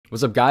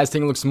What's up, guys?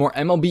 Taking a look at some more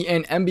MLB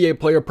and NBA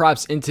player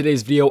props in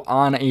today's video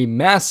on a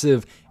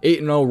massive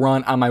 8-0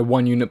 run on my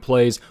 1-unit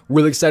plays.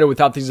 Really excited with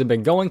how things have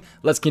been going.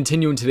 Let's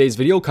continue in today's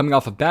video, coming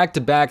off of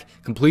back-to-back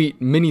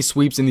complete mini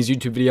sweeps in these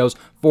YouTube videos,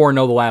 4-0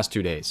 the last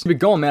 2 days. Keep it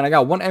going, man. I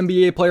got one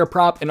NBA player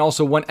prop and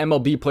also one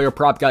MLB player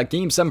prop. Got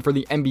Game 7 for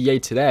the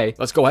NBA today.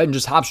 Let's go ahead and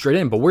just hop straight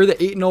in. But where the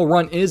 8-0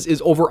 run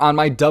is over on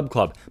my Dub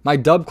Club. My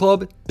Dub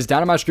Club is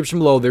down in my description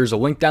below. There's a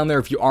link down there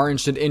if you are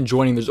interested in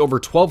joining. There's over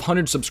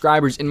 1,200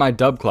 subscribers in my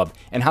Dub Club.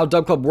 And how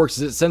Dub Club works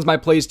is it sends my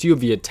plays to you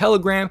via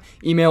Telegram,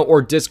 email,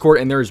 or Discord.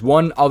 And there's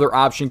one other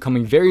option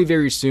coming very,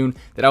 very soon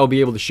that I will be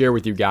able to share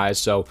with you guys.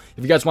 So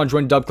if you guys want to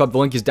join Dub Club, the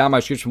link is down in my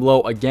description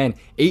below. Again,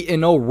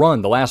 8-0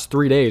 run the last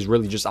 3 days,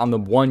 really just on the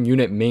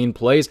 1-unit main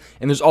plays.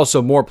 And there's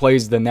also more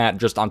plays than that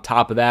just on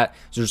top of that.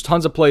 So there's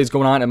tons of plays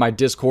going on in my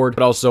Discord,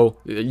 but also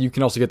you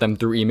can also get them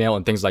through email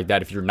and things like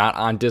that if you're not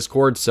on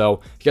Discord.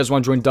 So if you guys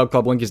want to join Dub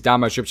Club, link is down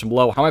in my description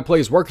below. How my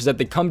plays work is that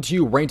they come to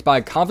you ranked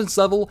by confidence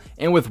level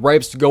and with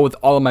ripes to go with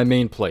all of my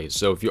main plays.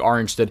 So if you are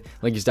interested,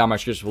 link is down in my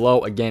description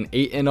below. Again,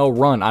 8-0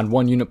 run on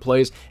 1-unit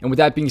plays. And with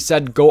that being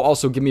said, go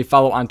also give me a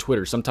follow on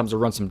Twitter. Sometimes I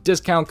run some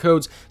discount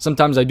codes.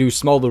 Sometimes I do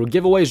small little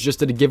giveaways. Just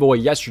did a giveaway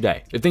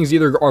yesterday. If things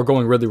either are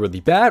going really,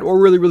 really bad or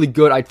really, really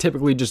good, I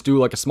typically just do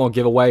like a small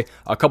giveaway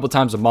a couple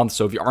times a month.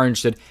 So if you are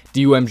interested,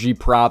 DOMG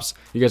props,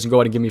 you guys can go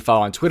ahead and give me a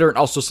follow on Twitter, and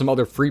also some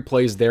other free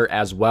plays there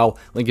as well.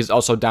 Link is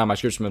also down in my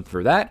description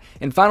for that.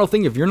 And final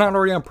thing, if you're not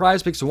already on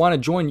prizepicks and want to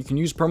join, you can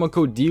use promo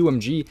code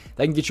DOMG.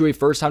 That can get you a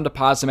first time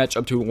deposit match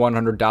up to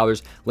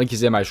 $100. Link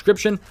is in my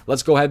description.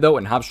 Let's go ahead though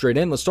and hop straight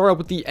in. Let's start out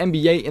with the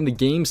NBA in the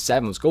Game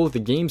 7. Let's go with the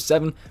Game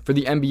 7 for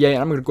the NBA,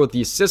 and I'm going to go with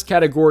the assist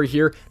category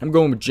here. I'm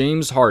going with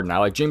James Harden. I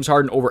like James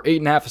Harden over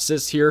 8.5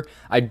 assists here.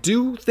 I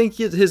do think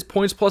his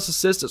points plus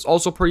assists is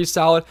also pretty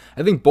solid.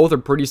 I think both are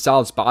pretty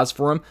solid spots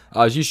for him.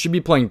 You should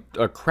be playing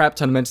a crap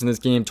ton of minutes in this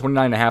game.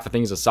 29.5 I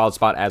think is a solid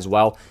spot as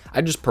well.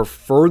 I just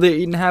prefer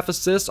the 8.5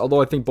 assists,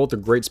 although I think both are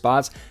great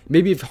spots.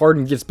 Maybe if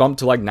Harden gets bumped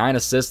to like 9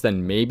 assists,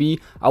 then maybe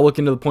I'll look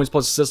into the points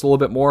plus assists a little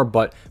bit more,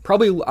 but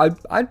probably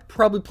I'd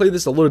probably play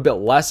this a little bit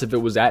less if it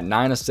was at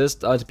 9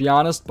 assists, to be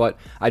honest, but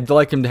I'd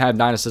like him to have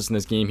 9 assists in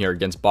this game here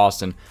against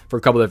Boston for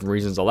a couple of different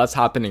reasons. So let's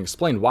hop in and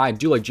explain why I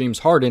do like James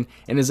Harden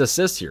and his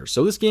assists here.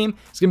 So this game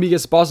is going to be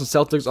against Boston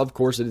Celtics. Of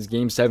course, it is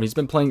Game 7. He's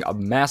been playing a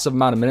massive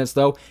amount of minutes,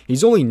 though.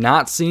 He's only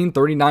not seen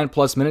 39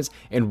 plus minutes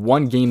in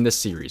one game this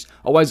series.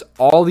 Otherwise,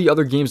 all the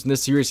other games in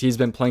this series, he's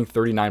been playing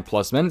 39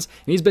 plus minutes,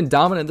 and he's been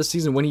dominant this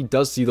season when he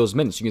does see those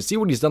minutes. You can see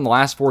what he's done the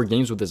last 4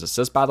 games with his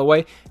assists, by the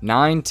way.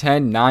 9,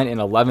 10, 9, and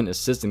 11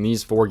 assists in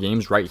these 4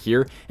 games right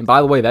here. And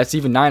by the way, that's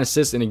even 9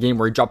 assists in a game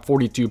where he dropped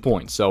 42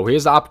 points. So he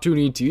has the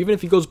opportunity to, even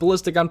if he goes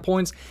ballistic on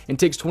points and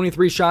takes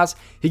 23 shots,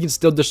 he can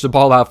still dish the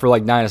ball out for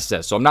like 9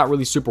 assists. So I'm not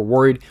really super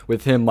worried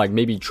with him like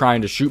maybe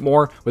trying to shoot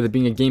more with it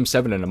being a Game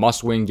 7 and a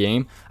must-win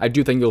game. I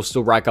do think he'll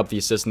still rack up the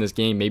assists in this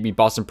game. Maybe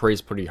Boston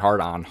plays pretty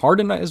hard on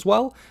Harden as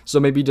well, so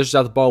maybe he dishes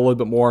out the ball a little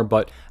bit more,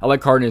 but I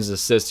like Harden's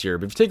assists here.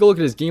 But if you take a look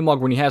at his game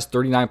log when he has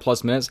 39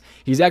 plus minutes,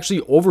 he's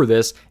actually over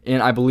this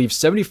in, I believe,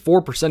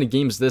 74% of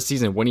games this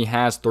season when he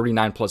has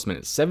 39 plus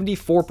minutes.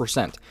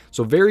 74%.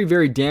 So very,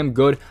 very damn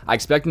good. I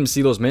expect him to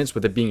see those minutes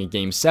with it being a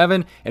Game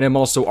 7, and I'm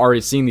also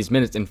already seeing these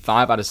minutes in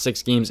 5 out of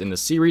 6 games in the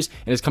series,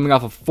 and is coming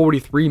off of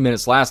 43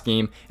 minutes last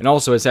game, and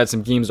also has had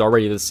some games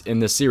already in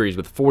this series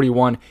with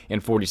 41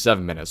 and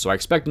 47 minutes. So I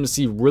expect him to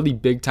see really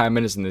big time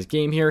minutes in this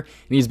game here,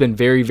 and he's been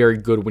very, very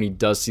good when he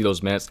does see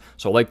those minutes.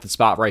 So I like the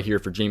spot right here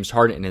for James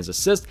Harden and his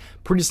assist.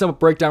 Pretty simple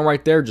breakdown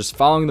right there, just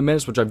following the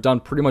minutes, which I've done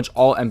pretty much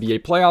all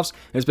NBA playoffs,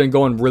 and it's been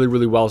going really,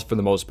 really well for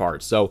the most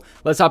part. So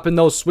let's hop in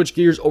those, switch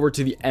gears over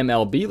to the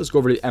MLB. Let's go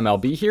over to the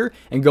MLB here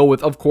and go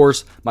with, of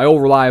course, my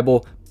old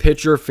reliable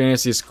pitcher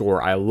fantasy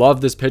score. I love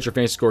this pitcher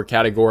fantasy score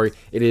category.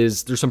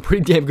 There's some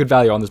pretty damn good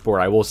value on this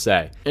board, I will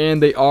say.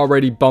 And they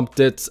already bumped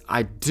it.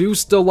 I do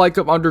still like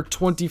him under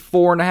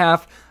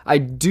 24.5.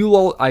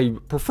 I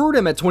preferred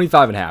him at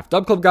 25.5.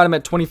 Dub Club got him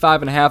at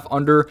 25.5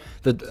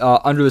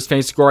 under this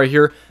fantasy score right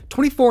here.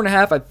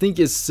 24.5 I think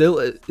is still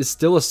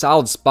a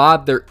solid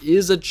spot. There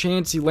is a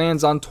chance he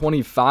lands on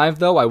 25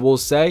 though, I will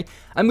say.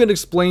 I'm going to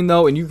explain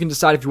though, and you can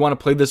decide if you want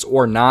to play this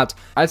or not.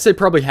 I'd say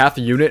probably half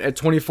a unit at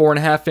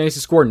 24.5 fantasy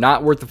score,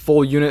 not worth the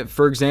full unit.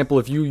 For example,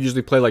 if you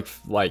usually play like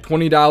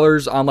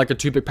 $20 on like a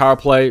 2-pick power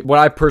play, what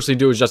I personally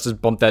do is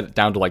just bump that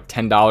down to like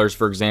 $10,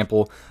 for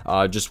example,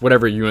 just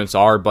whatever units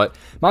are. But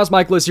Miles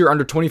Michaelis here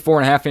under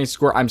 24.5 fantasy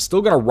score. I'm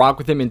still going to rock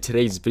with him in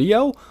today's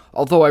video,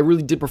 although I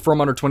really did prefer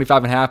him under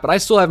 25.5, but I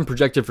still have him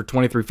projected for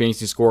 23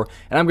 fantasy score,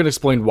 and I'm going to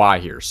explain why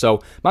here.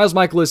 So Miles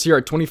Michaelis here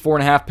at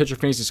 24.5 pitcher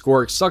fantasy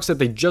score. It sucks that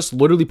they just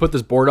literally put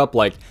this board up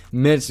like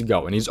minutes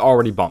ago, and he's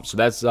already bumped. So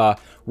that's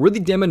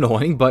really damn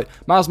annoying, but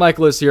Miles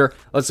Michaelis here,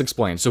 let's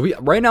explain. So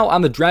right now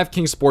on the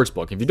DraftKings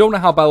Sportsbook, if you don't know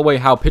how, by the way,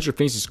 how pitcher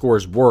fantasy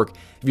scores work,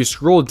 if you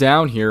scroll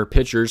down here,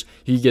 pitchers,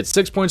 he gets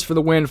 6 points for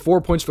the win,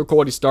 4 points for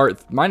quality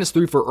start,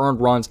 -3 for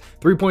earned runs,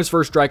 3 points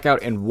for a strikeout,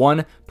 and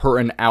 1 per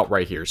an out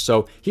right here.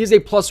 So he is a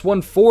plus plus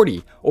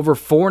 140 over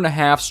 4.5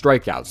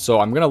 strikeouts. So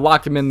I'm going to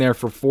lock him in there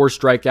for 4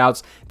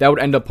 strikeouts. That would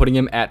end up putting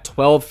him at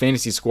 12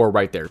 fantasy score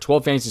right there.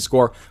 12 fantasy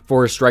score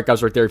for his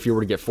strikeouts right there. If you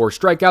were to get 4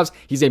 strikeouts,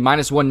 he's a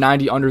minus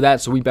 190 under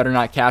that. So we better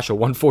not cash a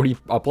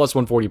plus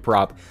 140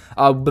 prop.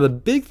 But the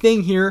big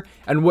thing here,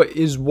 and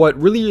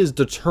what really is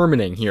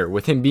determining here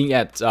with him being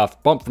at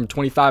bump from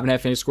 25.5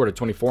 fantasy score to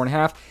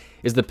 24.5,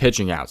 is the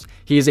pitching outs.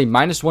 He is a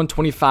minus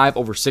 125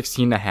 over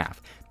 16.5.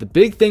 The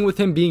big thing with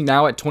him being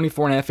now at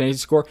 24.5 fantasy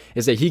score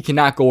is that he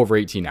cannot go over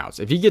 18 outs.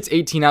 If he gets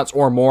 18 outs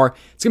or more,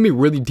 it's going to be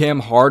really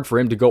damn hard for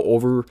him to go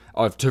over,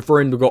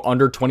 for him to go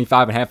under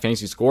 25.5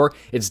 fantasy score.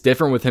 It's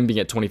different with him being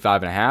at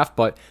 25.5,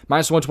 but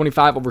minus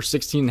 125 over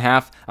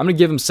 16.5. I'm going to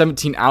give him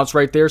 17 outs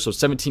right there. So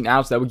 17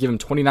 outs, that would give him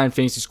 29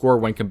 fantasy score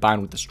when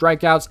combined with the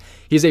strikeouts.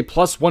 He's a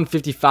plus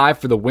 155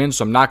 for the win,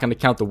 so I'm not going to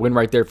count the win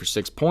right there for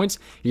 6 points.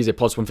 He's a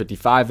plus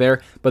 155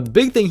 there. But the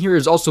big thing here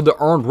is also the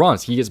earned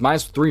runs. He gets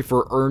minus 3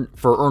 for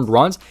earned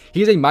runs.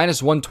 He's a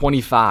minus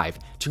 125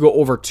 to go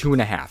over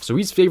 2.5. So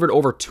he's favored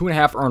over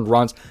 2.5 earned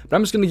runs, but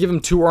I'm just going to give him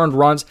 2 earned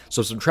runs.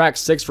 So subtract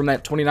 6 from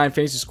that 29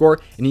 fantasy score,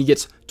 and he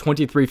gets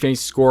 23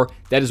 fantasy score.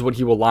 That is what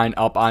he will line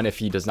up on if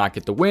he does not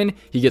get the win.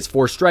 He gets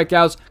 4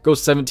 strikeouts,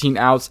 goes 17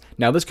 outs.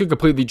 Now this could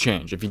completely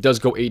change if he does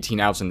go 18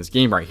 outs in this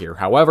game right here.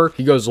 However,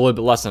 he goes a little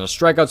bit less than a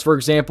strikeouts, for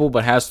example,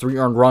 but has 3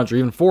 earned runs or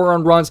even 4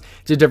 earned runs.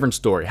 It's a different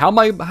story. How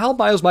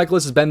Miles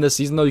Michaelis has been this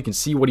season, though, you can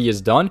see what he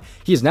has done.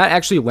 He has not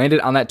actually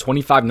landed on that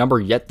 25 number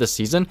yet this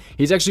season.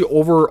 He's actually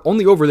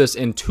only over this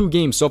in 2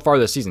 games so far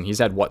this season. He's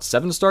had, what,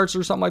 7 starts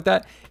or something like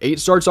that? 8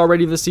 starts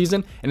already this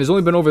season, and has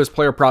only been over this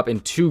player prop in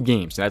 2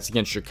 games. And that's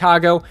against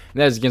Chicago,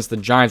 and that is against the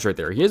Giants right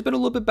there. He has been a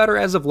little bit better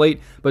as of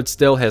late, but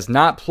still has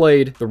not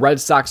played the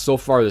Red Sox so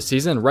far this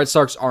season. Red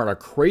Sox aren't a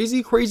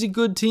crazy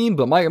good team,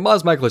 but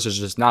Miles Michaelis has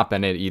just not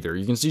been it either.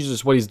 You can see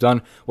just what he's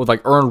done with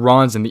like earned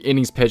runs and the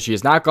innings pitched. He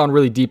has not gone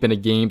really deep into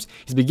games.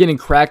 He's been getting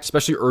cracked,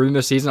 especially early in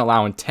the season,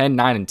 allowing 10,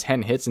 9, and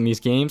 10 hits in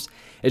these games.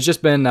 It's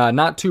just been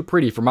not too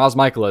pretty for Miles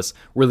Michaelis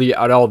really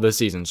at all this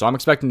season. So I'm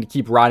expecting to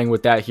keep riding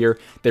with that here.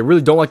 They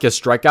really don't like his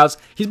strikeouts.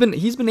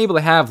 He's been able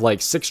to have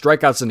like 6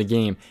 strikeouts in a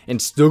game and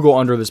still go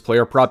under this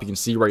player prop. You can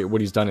see right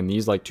what he's done in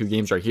these like 2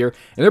 games right here.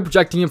 And they're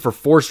projecting him for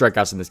 4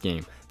 strikeouts in this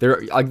game.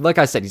 They're like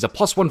I said, he's a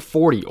plus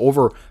 140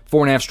 over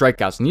 4.5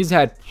 strikeouts. And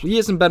he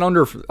hasn't been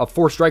under 4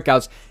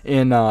 strikeouts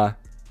in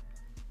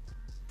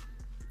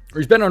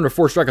he's been under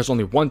 4 strikeouts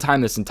only 1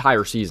 time this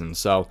entire season.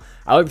 So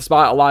I like the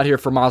spot a lot here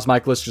for Miles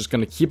Michaelis. Just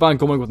going to keep on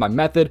going with my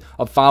method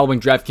of following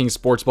DraftKings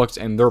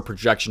Sportsbooks and their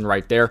projection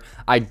right there.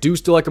 I do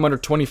still like him under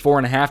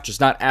 24.5,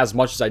 just not as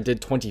much as I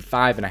did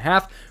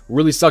 25.5.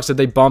 Really sucks that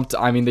they bumped.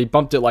 I mean, they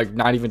bumped it like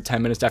not even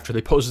 10 minutes after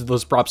they posted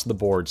those props to the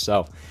board.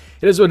 So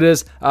it is what it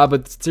is.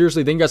 But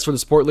seriously, thank you guys for the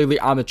support lately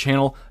on the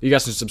channel. You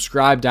guys can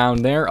subscribe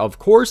down there, of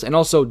course. And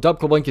also, Dub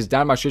Club link is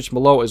down in my description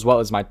below, as well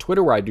as my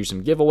Twitter, where I do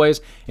some giveaways.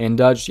 And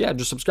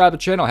just subscribe to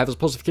the channel. Have those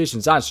post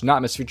notifications on so you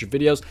not miss future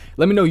videos.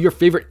 Let me know your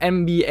favorite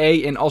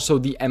NBA and also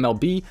the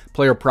MLB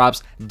player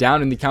props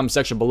down in the comment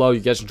section below. You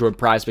guys enjoyed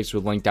prize picks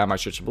with a link down in my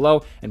description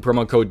below. And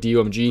promo code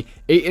DOMG.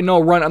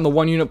 8-0 run on the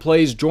 1-unit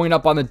plays. Join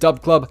up on the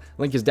Dub Club.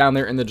 Link is down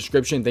there in the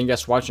description. Thank you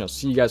guys for watching. I'll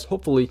see you guys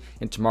hopefully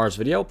in tomorrow's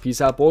video. Peace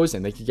out, boys,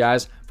 and thank you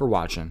guys for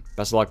watching.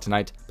 Best of luck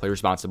tonight. Play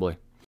responsibly.